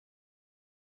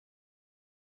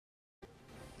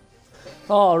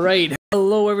Alright,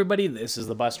 hello everybody, this is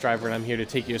the bus driver and I'm here to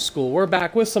take you to school. We're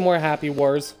back with some more Happy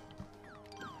Wars.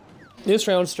 This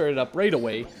round started up right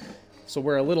away, so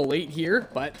we're a little late here,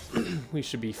 but we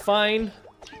should be fine.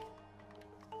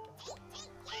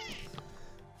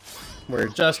 We're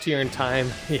just here in time.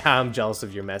 Yeah, I'm jealous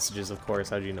of your messages, of course,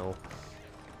 how do you know?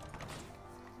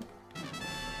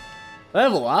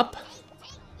 Level up?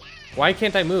 Why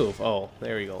can't I move? Oh,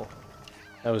 there we go.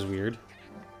 That was weird.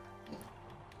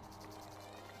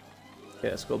 Okay,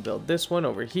 let's go build this one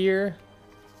over here.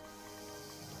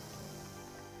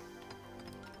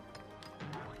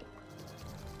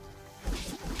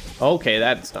 Okay,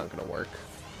 that's not gonna work.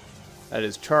 That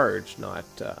is charged, not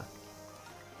what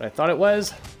I thought it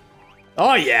was.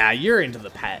 Oh yeah, you're into the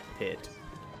pit.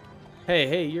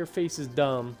 Hey, your face is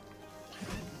dumb.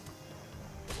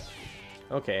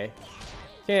 Okay.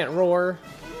 Can't roar.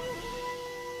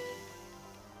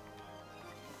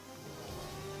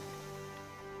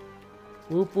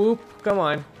 Whoop whoop, come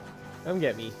on. Come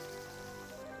get me.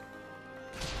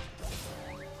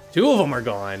 Two of them are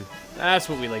gone. That's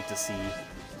what we like to see.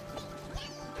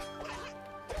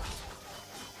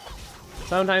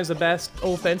 Sometimes the best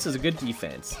offense is a good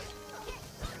defense.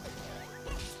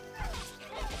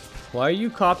 Why are you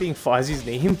copying Fozzie's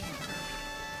name?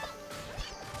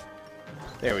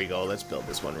 There we go, let's build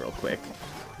this one real quick.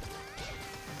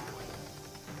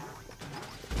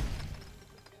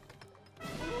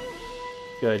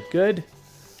 Good, good.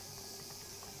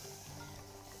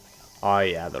 Oh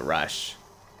yeah, the rush.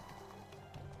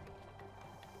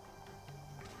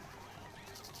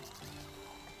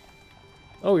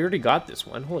 Oh, we already got this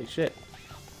one. Holy shit.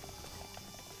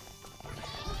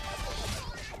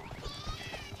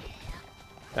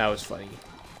 That was funny.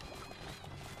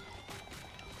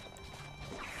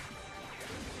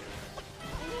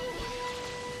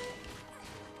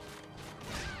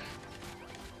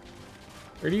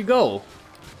 Where do you go?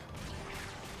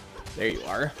 There you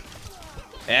are.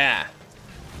 Yeah.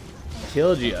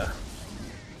 Killed you.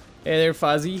 Hey there,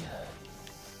 Fuzzy.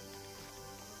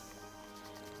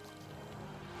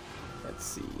 Let's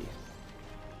see.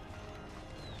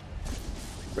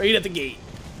 Right at the gate.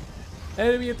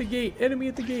 Enemy at the gate. Enemy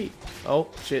at the gate. Oh,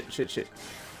 shit.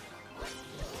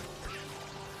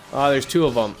 Oh, there's two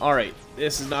of them. Alright.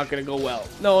 This is not going to go well.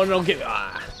 No, get...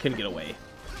 Ah, couldn't get away.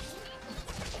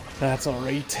 That's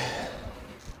alright.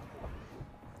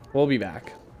 We'll be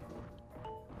back.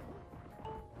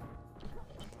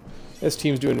 This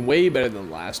team's doing way better than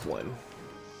the last one,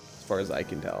 as far as I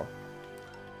can tell.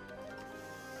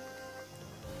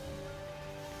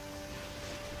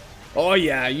 Oh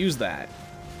yeah, use that.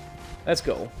 Let's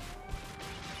go.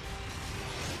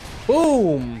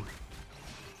 Boom!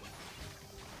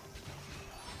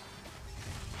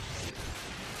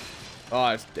 Oh,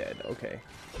 it's dead. Okay.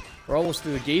 We're almost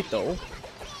through the gate, though.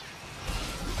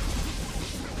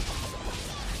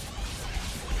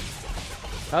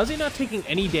 How is he not taking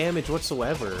any damage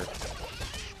whatsoever?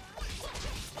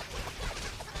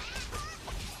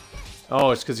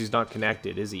 Oh, it's because he's not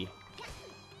connected, is he?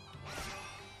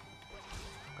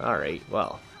 Alright,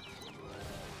 well.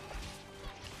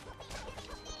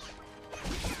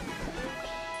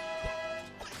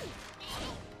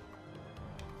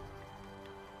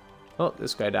 Oh,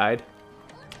 this guy died.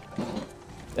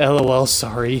 LOL,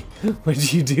 sorry. What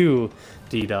did you do,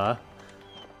 Dida?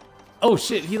 Oh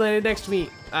shit, he landed next to me.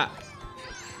 Ah.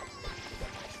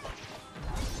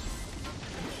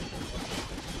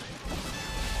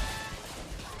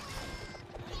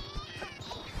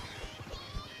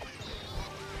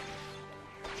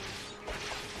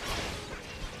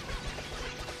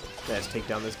 Let's take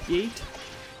down this gate.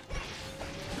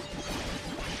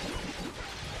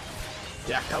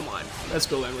 Yeah, come on. Let's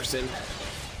go, Emerson.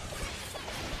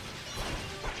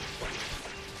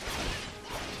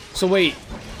 So wait,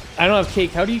 I don't have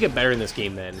cake. How do you get better in this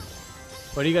game then?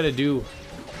 What do you gotta do?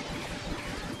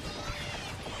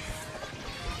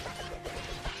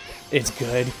 It's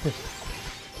good.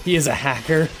 He is a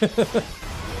hacker.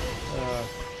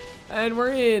 And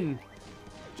we're in.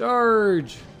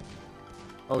 Charge.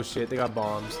 Oh shit, they got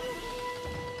bombs.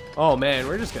 Oh man,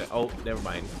 we're just gonna... Oh, never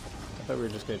mind. I thought we were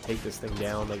just gonna take this thing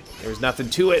down. Like, there was nothing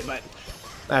to it, but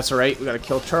that's alright. We gotta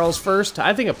kill Charles first.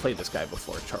 I think I've played this guy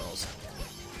before, Charles.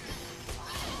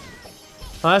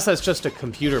 Unless that's just a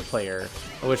computer player.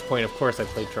 At which point, of course, I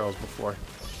played Charles before.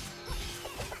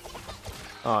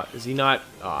 Is he not?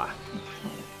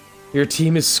 Your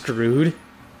team is screwed?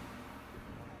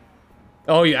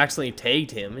 Oh, you accidentally tagged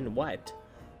him? In what?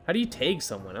 How do you tag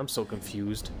someone? I'm so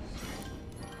confused.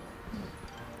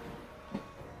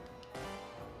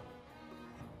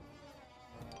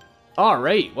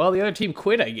 Alright, well, the other team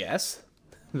quit, I guess.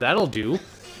 That'll do.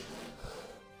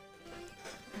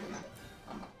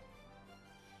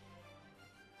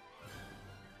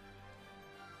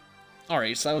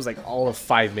 Alright, so that was like all of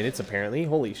 5 minutes apparently.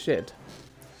 Holy shit.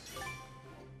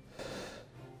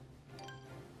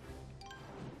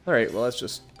 Alright, well let's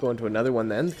just go into another one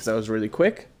then, because that was really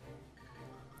quick.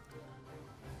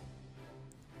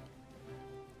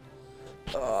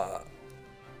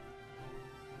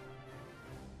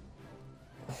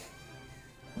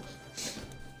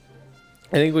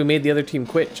 I think we made the other team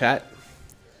quit, chat.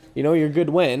 You know you're good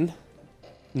when?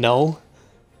 No.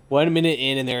 1 minute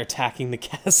in and they're attacking the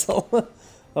castle.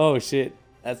 Oh shit,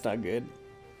 that's not good.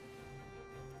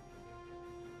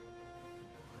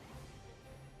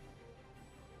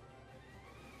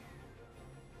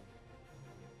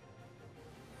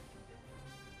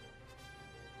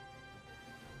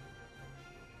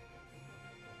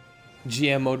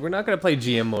 GM mode. We're not going to play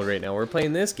GM mode right now. We're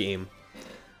playing this game.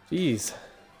 Jeez.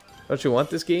 Don't you want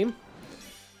this game?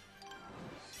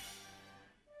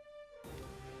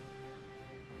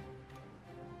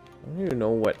 I don't even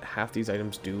know what half these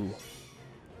items do.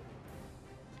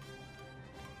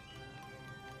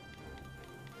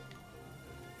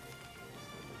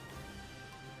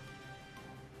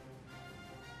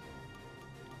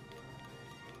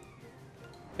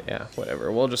 Yeah,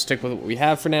 whatever. We'll just stick with what we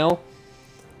have for now.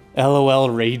 LOL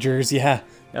Ragers, yeah.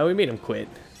 Now we made him quit.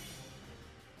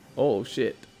 Oh,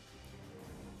 shit.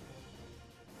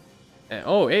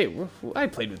 Oh, hey, I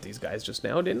played with these guys just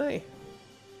now, didn't I?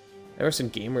 Emerson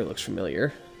Gamer looks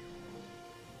familiar.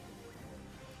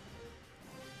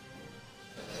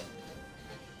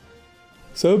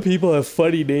 Some people have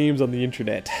funny names on the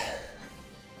internet.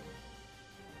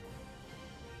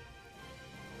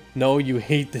 No, you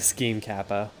hate this game,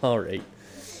 Kappa. Alright.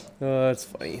 Oh, that's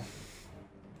funny.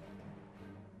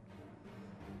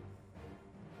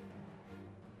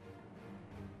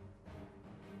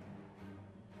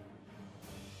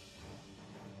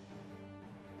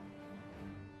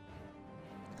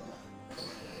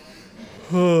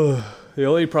 The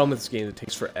only problem with this game is it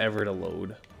takes forever to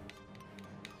load.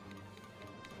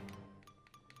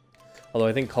 Although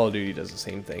I think Call of Duty does the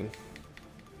same thing.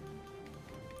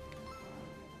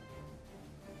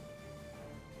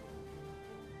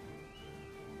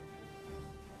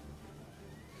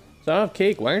 Son of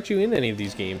Cake, why aren't you in any of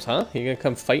these games, huh? You gonna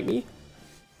come fight me?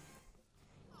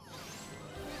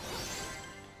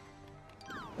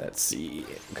 Let's see.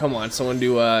 Come on, someone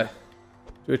do a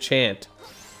chant.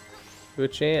 Do a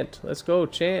chant. Let's go.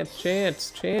 Chant,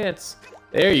 chants, chants.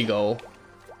 There you go.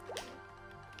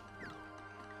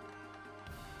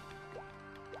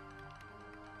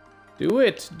 Do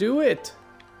it. Do it.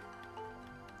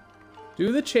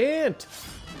 Do the chant.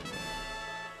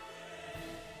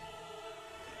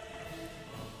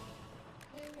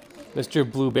 Mr.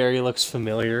 Blueberry looks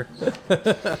familiar.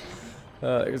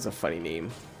 There's a funny name.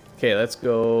 Okay, let's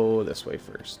go this way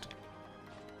first.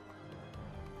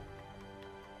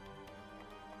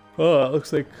 Oh, it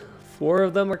looks like 4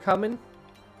 of them are coming.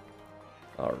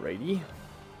 Alrighty.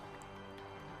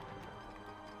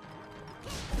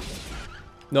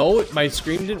 No, my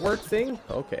scream didn't work thing?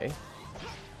 Okay.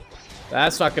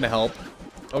 That's not gonna help.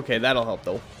 Okay, that'll help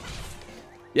though.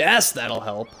 Yes, that'll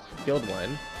help. Killed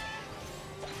one.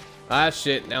 Ah,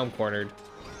 shit, now I'm cornered.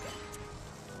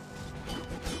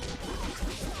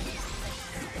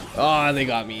 Oh, they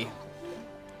got me.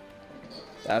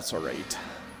 That's alright.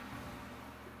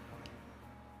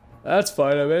 That's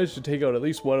fine, I managed to take out at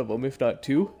least one of them, if not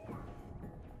 2.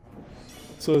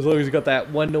 So as long as you got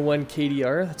that 1-to-1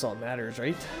 KDR, that's all that matters,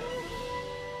 right?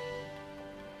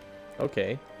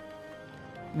 Okay.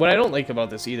 What I don't like about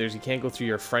this either is you can't go through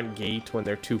your front gate when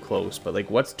they're too close, but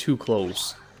like, what's too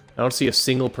close? I don't see a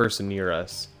single person near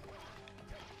us.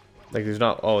 Like, there's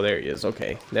not... Oh, there he is.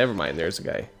 Okay. Never mind. There's a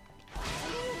guy.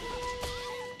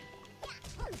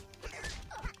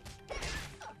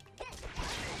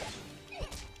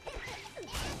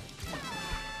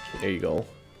 There you go.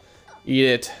 Eat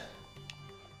it.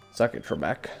 Suck it,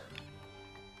 Trebek.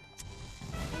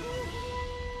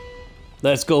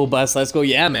 Let's go, Bus. Let's go.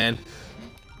 Yeah, man.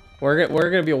 We're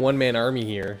gonna be a one-man army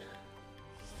here.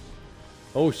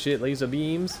 Oh, shit. Laser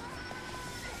beams.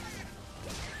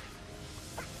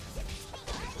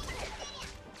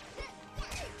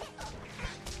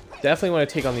 Definitely want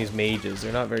to take on these mages.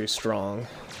 They're not very strong.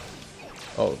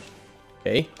 Oh.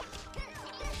 Okay.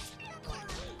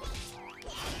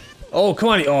 Oh, come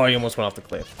on. Oh, he almost went off the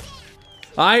cliff.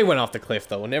 I went off the cliff,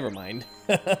 though. Never mind.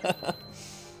 Oh,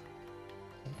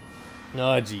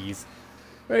 jeez.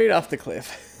 Right off the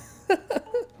cliff.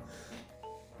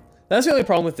 That's the only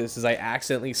problem with this, is I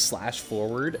accidentally slash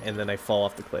forward, and then I fall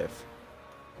off the cliff.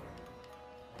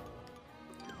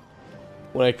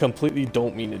 when I completely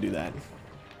don't mean to do that.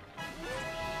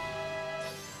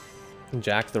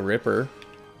 Jack the Ripper.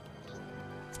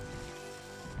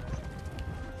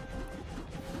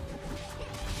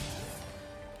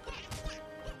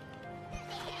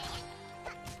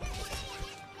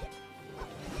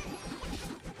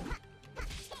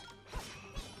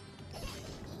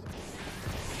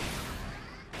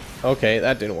 Okay,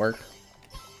 that didn't work.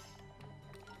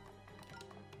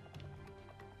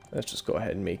 Let's just go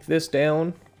ahead and make this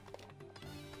down.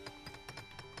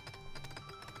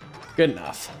 Good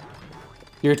enough.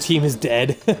 Your team is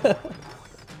dead. Oh,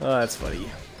 that's funny.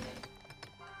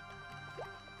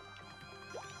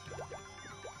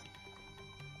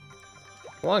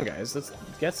 Come on, guys. Let's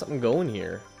get something going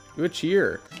here. Do a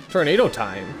cheer. Tornado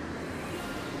time.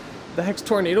 The heck's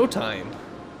tornado time?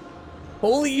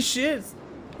 Holy shit!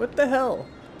 What the hell?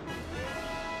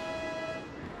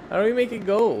 How do we make it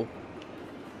go?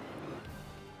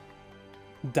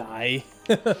 Die.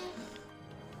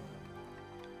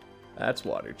 That's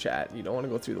water, chat. You don't want to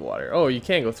go through the water. Oh, you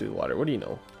can go through the water. What do you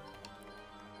know?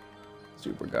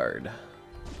 Super guard.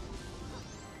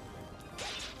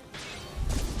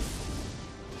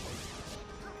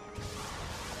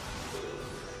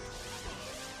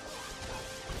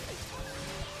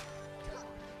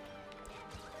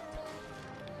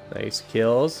 Nice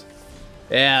kills.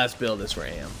 Yeah, let's build this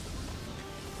ram.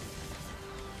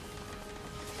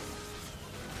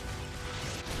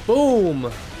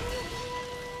 Boom!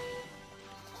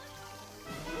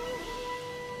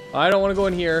 I don't want to go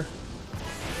in here.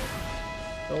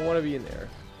 Don't want to be in there.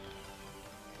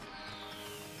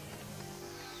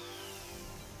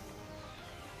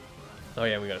 Oh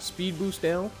yeah, we got a speed boost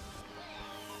now.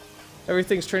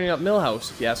 Everything's turning up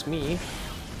Millhouse, if you ask me.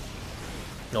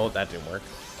 No, that didn't work.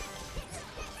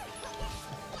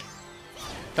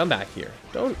 Come back here.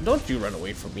 Don't you run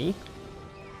away from me.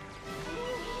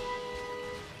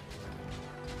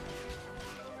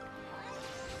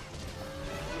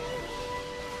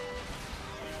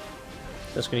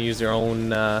 Just gonna use their own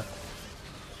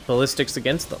ballistics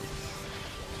against them.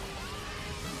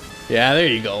 Yeah, there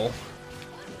you go.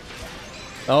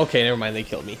 Okay, never mind, they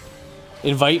killed me.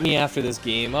 Invite me after this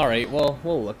game. Alright, well,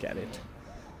 we'll look at it.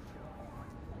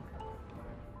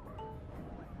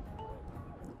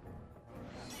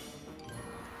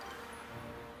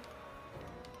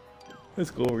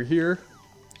 Let's go over here.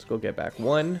 Let's go get back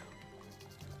one.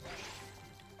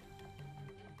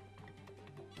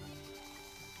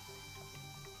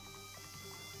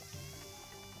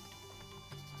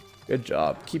 Good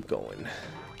job. Keep going.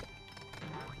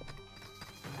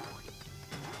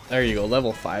 There you go.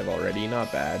 Level 5 already.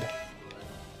 Not bad.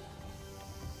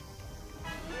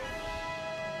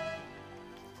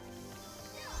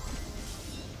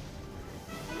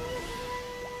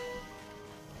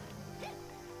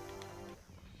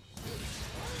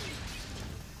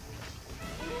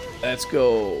 Let's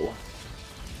go.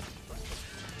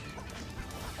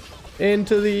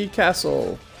 Into the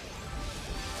castle.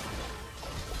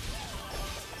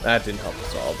 That didn't help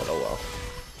us all, but oh well.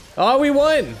 Oh, we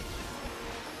won!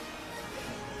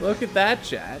 Look at that,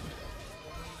 chat.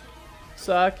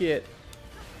 Suck it.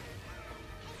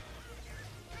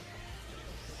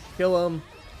 Kill him.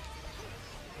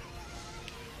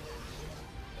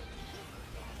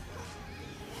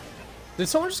 Did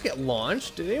someone just get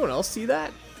launched? Did anyone else see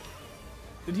that?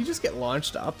 Did he just get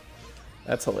launched up?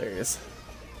 That's hilarious.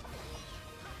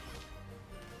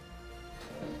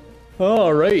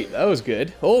 Alright, that was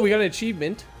good. Oh, we got an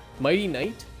achievement. Mighty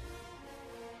Knight.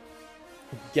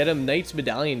 Get him Knight's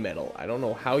Medallion Medal. I don't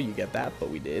know how you get that, but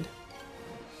we did.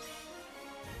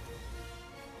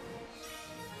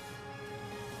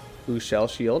 Blue Shell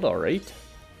Shield, alright.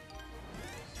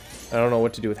 I don't know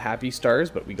what to do with Happy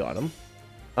Stars, but we got them.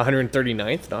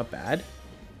 139th, not bad.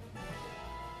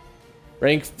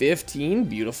 Rank 15,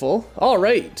 beautiful. All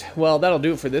right, well, that'll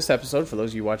do it for this episode. For those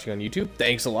of you watching on YouTube,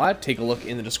 thanks a lot. Take a look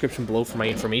in the description below for my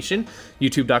information.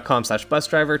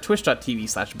 YouTube.com/busdriver,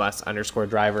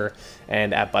 Twitch.tv/bus_driver,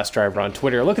 and at busdriver on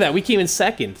Twitter. Look at that, we came in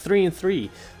second, 3 and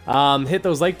 3. Hit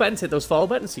those like buttons, hit those follow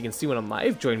buttons so you can see when I'm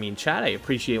live. Join me in chat, I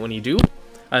appreciate when you do.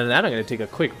 Other than that, I'm going to take a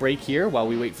quick break here while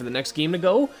we wait for the next game to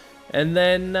go, and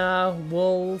then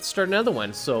we'll start another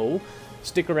one. So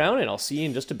stick around, and I'll see you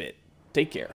in just a bit.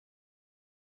 Take care.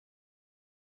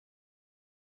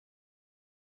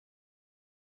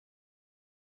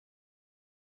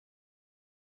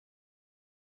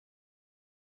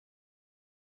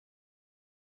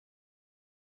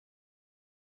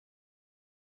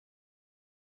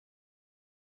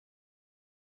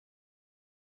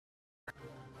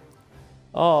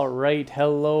 All right,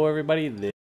 hello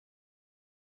everybody.